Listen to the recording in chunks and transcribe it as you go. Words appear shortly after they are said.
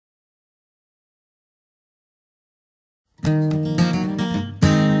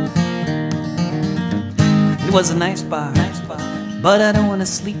was a nice bar, but I don't want to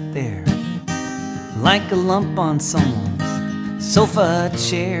sleep there like a lump on someone's sofa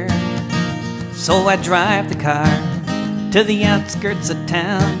chair. So I drive the car to the outskirts of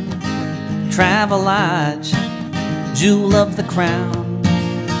town, Travelodge, jewel of the crown.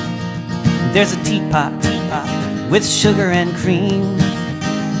 There's a teapot with sugar and cream.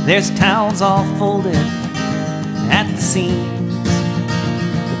 There's towels all folded at the seams.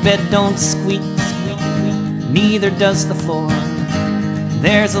 The bed don't squeak, neither does the floor.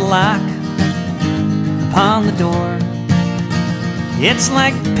 There's a lock upon the door. It's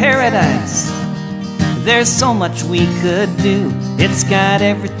like paradise. There's so much we could do. It's got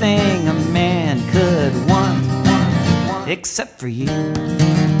everything a man could want, except for you.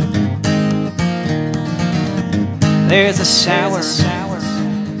 There's a shower,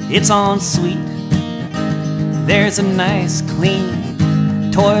 it's en suite. There's a nice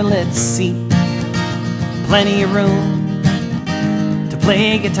clean toilet seat. Plenty of room to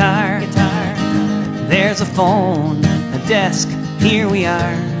play guitar. There's a phone, a desk, here we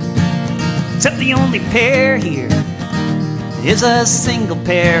are. Except the only pair here is a single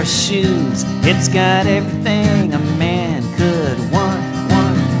pair of shoes. It's got everything a man could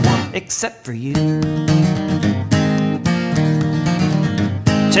want, except for you.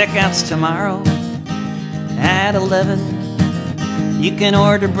 Checkout's tomorrow at 11. You can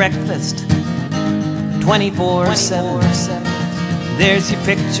order breakfast 24/7. There's your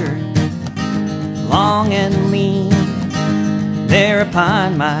picture, long and lean, there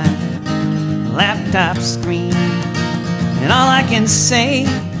upon my laptop screen. And all I can say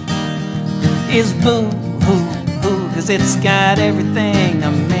is boo hoo hoo, 'cause it's got everything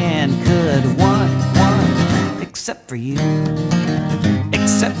a man could want, except for you,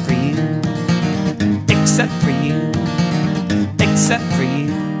 except for you, except for you, except for you.